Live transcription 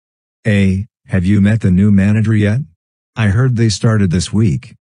Hey, have you met the new manager yet? I heard they started this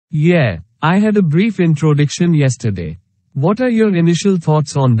week. Yeah, I had a brief introduction yesterday. What are your initial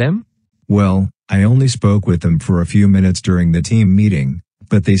thoughts on them? Well, I only spoke with them for a few minutes during the team meeting,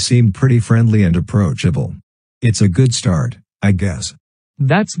 but they seemed pretty friendly and approachable. It's a good start, I guess.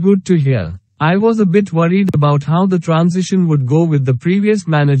 That's good to hear. I was a bit worried about how the transition would go with the previous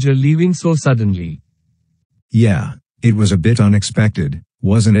manager leaving so suddenly. Yeah, it was a bit unexpected,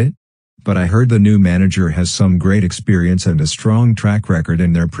 wasn't it? But I heard the new manager has some great experience and a strong track record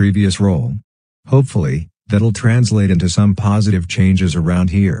in their previous role. Hopefully, that'll translate into some positive changes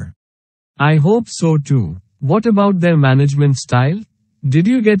around here. I hope so too. What about their management style? Did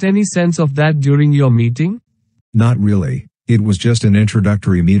you get any sense of that during your meeting? Not really, it was just an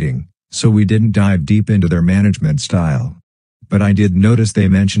introductory meeting, so we didn't dive deep into their management style. But I did notice they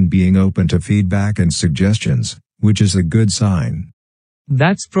mentioned being open to feedback and suggestions, which is a good sign.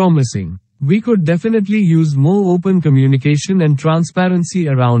 That's promising. We could definitely use more open communication and transparency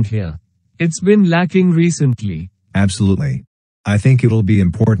around here. It's been lacking recently. Absolutely. I think it'll be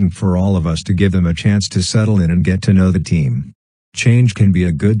important for all of us to give them a chance to settle in and get to know the team. Change can be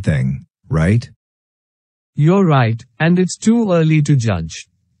a good thing, right? You're right, and it's too early to judge.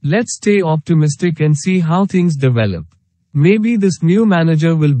 Let's stay optimistic and see how things develop. Maybe this new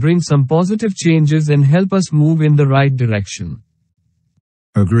manager will bring some positive changes and help us move in the right direction.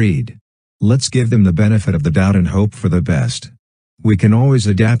 Agreed. Let's give them the benefit of the doubt and hope for the best. We can always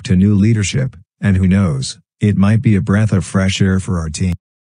adapt to new leadership, and who knows, it might be a breath of fresh air for our team.